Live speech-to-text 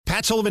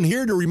Matt Sullivan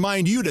here to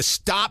remind you to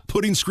stop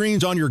putting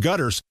screens on your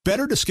gutters.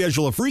 Better to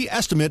schedule a free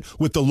estimate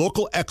with the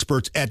local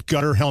experts at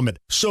Gutter Helmet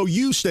so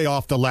you stay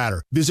off the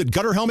ladder. Visit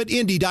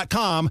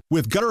GutterHelmetIndy.com.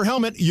 With Gutter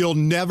Helmet, you'll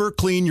never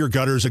clean your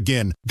gutters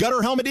again.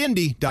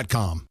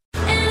 GutterHelmetIndy.com.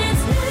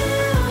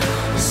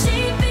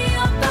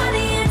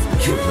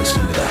 You're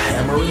listening to the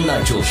Hammer and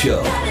Nigel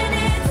Show.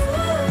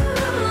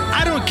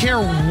 I don't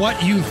care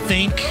what you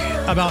think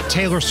about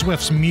Taylor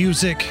Swift's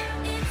music.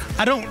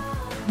 I don't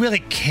really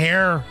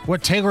care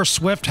what Taylor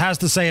Swift has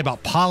to say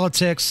about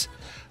politics.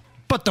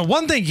 But the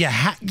one thing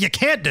you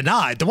can't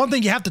deny, the one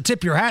thing you have to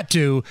tip your hat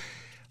to,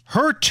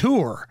 her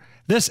tour,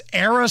 this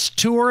Eras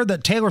tour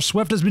that Taylor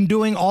Swift has been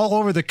doing all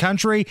over the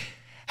country,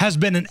 has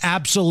been an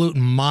absolute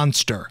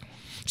monster.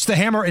 It's the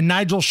Hammer and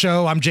Nigel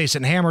Show. I'm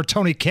Jason Hammer.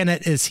 Tony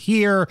Kennett is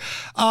here.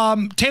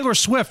 Taylor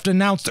Swift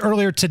announced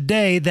earlier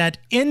today that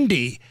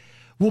Indy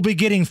will be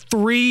getting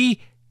 3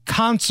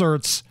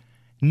 concerts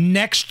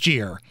next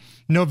year.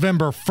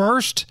 November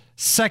 1st,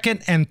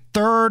 2nd, and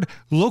 3rd,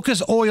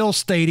 Lucas Oil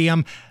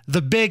Stadium,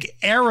 the big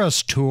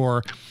Eras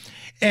Tour.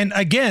 And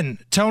again,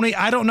 Tony,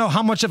 I don't know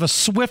how much of a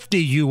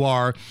Swiftie you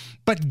are,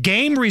 but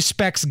game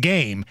respects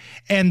game.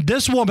 And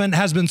this woman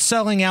has been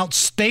selling out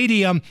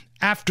stadium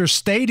after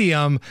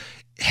stadium.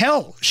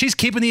 Hell, she's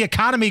keeping the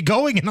economy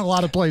going in a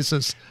lot of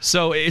places.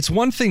 So it's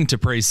one thing to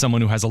praise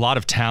someone who has a lot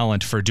of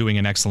talent for doing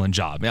an excellent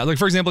job. Like,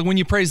 for example, when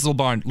you praise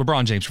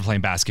LeBron James for playing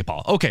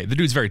basketball, okay, the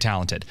dude's very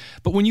talented.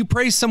 But when you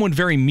praise someone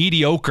very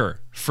mediocre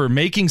for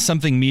making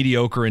something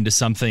mediocre into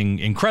something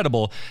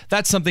incredible,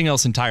 that's something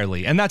else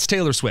entirely. And that's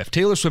Taylor Swift.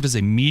 Taylor Swift is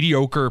a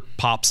mediocre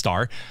pop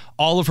star.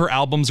 All of her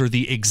albums are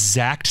the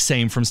exact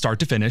same from start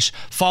to finish.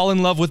 Fall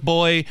in Love with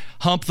Boy,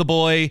 Hump the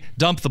Boy,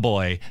 Dump the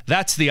Boy.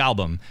 That's the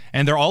album.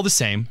 And they're all the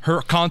same.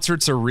 Her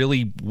concerts are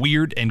really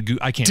weird and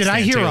I can't Did stand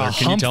I hear Taylor. a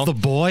Can you Hump tell? the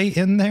Boy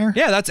in there?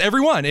 Yeah, that's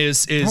everyone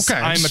is Okay,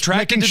 I'm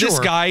attracted to this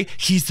guy.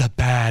 He's the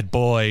bad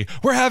boy.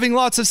 We're having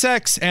lots of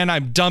sex and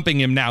I'm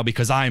dumping him now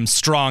because I'm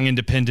strong,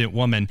 independent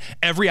woman.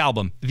 Every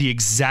album, the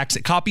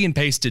exact copy and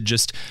pasted,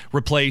 just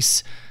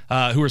replace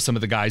who are some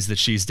of the guys that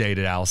she's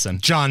dated, Allison?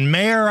 John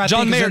Mayer.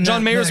 John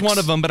Mayer's one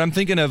of them, but I'm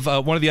thinking of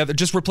one of the other.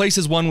 Just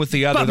replaces one with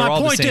the other. But They're my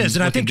all point the same is,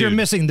 and I think you're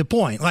missing the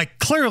point. Like,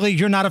 clearly,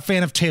 you're not a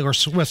fan of Taylor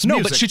Swift's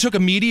music. No, but she took a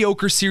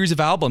mediocre series of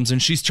albums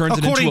and she's turned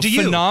it into a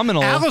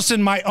phenomenal.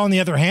 Allison might, on the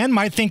other hand,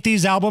 might think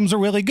these albums are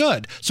really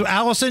good. So,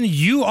 Allison,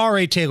 you are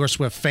a Taylor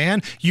Swift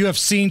fan. You have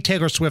seen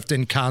Taylor Swift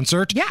in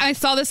concert. Yeah, I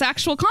saw this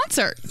actual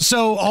concert.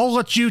 So I'll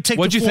let you take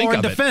the floor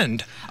and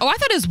defend. Oh, I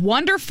thought it was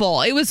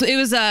wonderful. It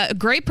was a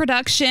great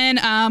production.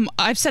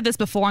 I've said this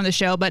before on the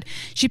show, but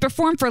she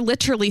performed for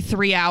literally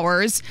 3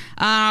 hours.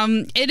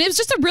 It was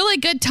just a really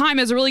good time.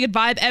 It was a really good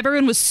vibe.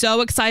 Everyone was so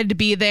excited to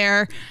be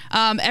there.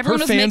 Everyone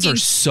Her fans are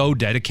so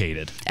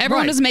dedicated.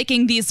 Everyone was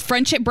making these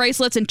friendship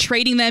bracelets and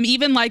trading them.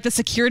 Even like the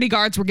security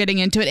guards were getting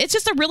into it. It's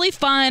just a really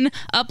fun,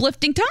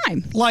 uplifting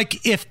time.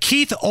 Like if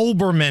Keith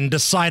Olbermann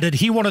decided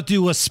he wanted to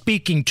do a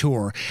speaking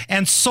tour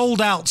and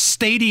sold out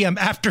stadium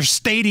after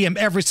stadium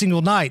every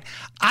single night,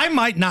 I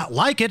might not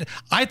like it.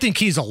 I think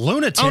he's a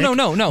lunatic. Oh,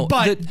 no.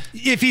 But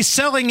if he's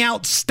selling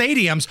out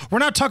stadiums, we're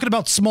not talking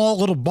about small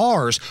little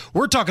bars.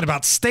 We're talking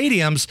about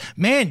stadiums.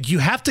 Man, you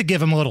have to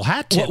give him a little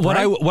hat tip. What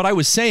I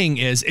was saying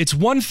is, it's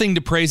one thing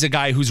to praise a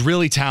guy who's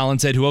really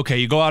talented, who, okay,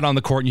 you go out on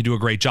the court and you do a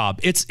great job.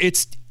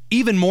 It's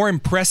even more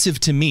impressive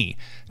to me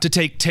to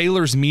take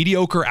Taylor's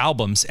mediocre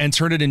albums and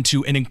turn it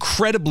into an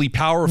incredibly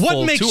powerful tour.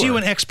 What makes you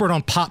an expert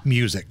on pop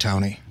music,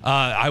 Tony?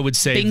 I would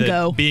say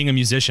that being a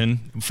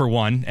musician, for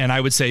one, and I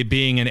would say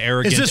being an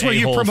arrogant a-hole. Is this where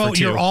you promote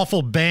your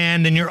awful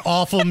band and your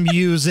awful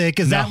music?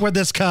 Is that where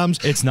this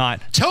comes? It's not.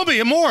 Tell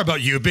me more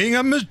about you being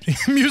a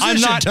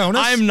musician, Tony.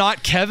 I'm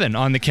not Kevin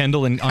on the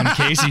Kendall and on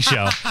Casey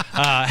show.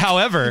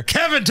 However,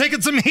 Kevin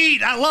taking some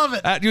heat. I love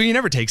it. He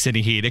never takes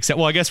any heat, except,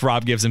 well, I guess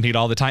Rob gives him heat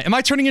all the time. Am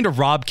I turning into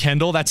Rob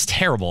Kendall? That's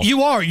terrible.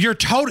 You are.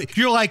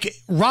 You're like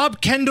Rob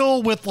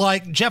Kendall with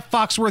like Jeff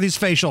Foxworthy's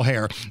facial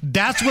hair.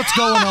 That's what's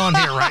going on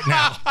here right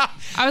now.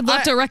 I would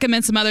love to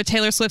recommend some other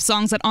Taylor Swift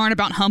songs that aren't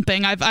about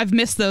humping. I've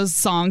missed those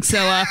songs,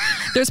 so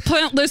there's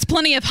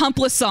plenty of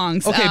humpless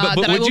songs. Okay, but that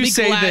would I will you be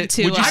say glad that?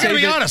 to, Would you I gotta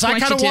be honest. I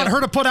kind of want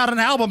her to put out an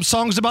album,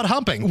 songs about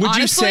humping. Would you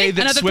Honestly, say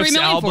that another Swift's 3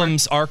 million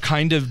albums are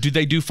kind of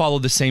do follow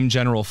the same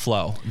general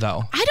flow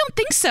though? I don't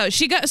think so.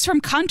 She goes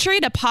from country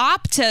to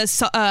pop to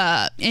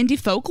indie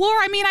folklore.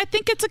 I mean, I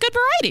think it's a good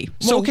variety.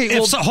 So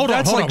hold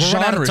on, we're running out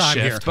genre of time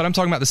shift, here. but I'm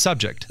talking about the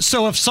subject.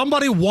 So if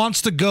somebody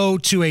wants to go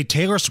to a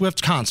Taylor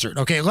Swift concert,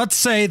 okay, let's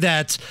say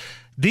that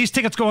these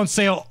tickets go on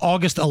sale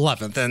August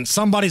 11th, and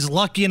somebody's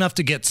lucky enough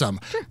to get some.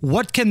 Sure.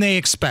 What can they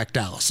expect,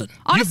 Allison?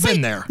 Honestly, you've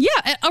been there.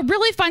 Yeah, a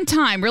really fun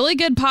time, really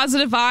good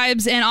positive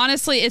vibes, and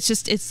honestly,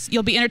 it's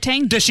you'll be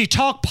entertained. Does she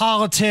talk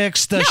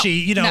politics? Does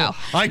she, no.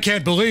 I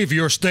can't believe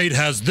your state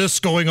has this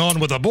going on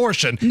with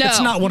abortion. No.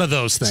 It's not one of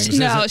those things.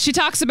 No, is it? she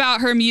talks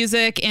about her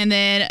music and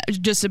then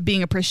just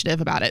being appreciative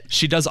about it.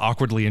 She does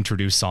awkwardly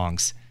introduce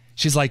songs.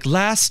 She's like,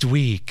 last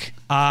week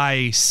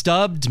I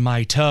stubbed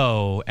my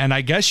toe, and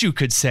I guess you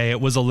could say it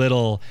was a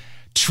little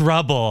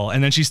trouble,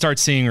 and then she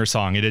starts singing her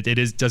song.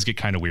 It does get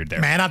kind of weird there.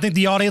 Man, I think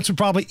the audience would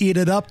probably eat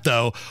it up,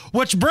 though.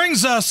 Which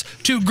brings us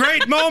to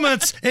great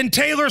moments in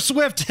Taylor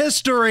Swift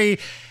history.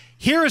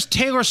 Here is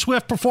Taylor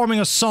Swift performing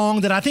a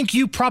song that I think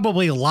you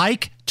probably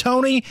like,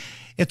 Tony.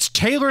 It's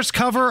Taylor's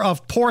cover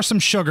of Pour Some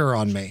Sugar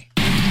on Me.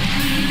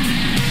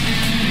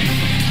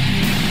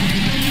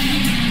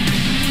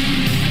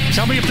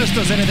 Tell me if this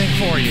does anything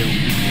for you.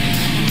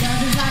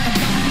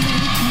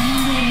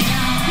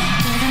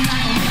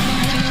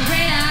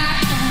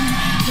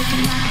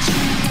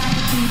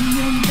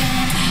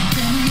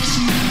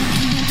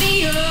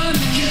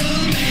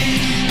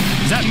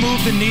 Does that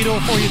move the needle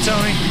for you,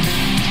 Tony?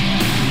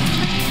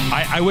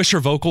 I wish her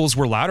vocals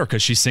were louder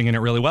because she's singing it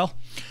really well.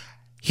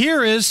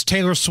 Here is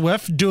Taylor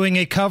Swift doing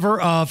a cover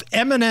of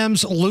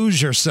Eminem's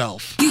Lose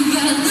Yourself. You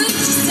gotta lose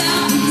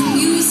yourself in the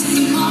music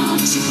and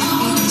want what you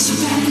want, but you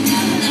better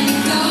never let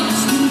it go.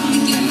 You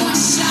only get one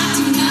shot,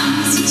 do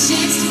not miss a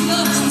chance to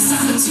blow. This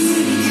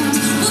opportunity comes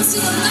once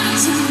in a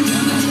lifetime. You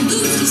gotta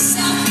lose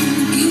yourself in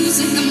the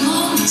music and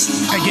want what you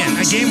want. Again,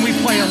 a game we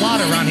play a lot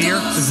around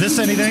here. Is this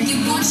anything?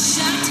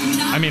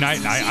 I mean,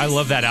 I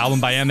love that album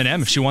by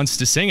Eminem. If she wants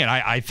to sing it,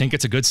 I think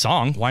it's a good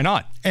song. Why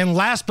not? And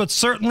last but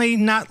certainly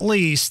not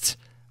least,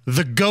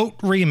 the GOAT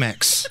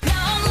remix.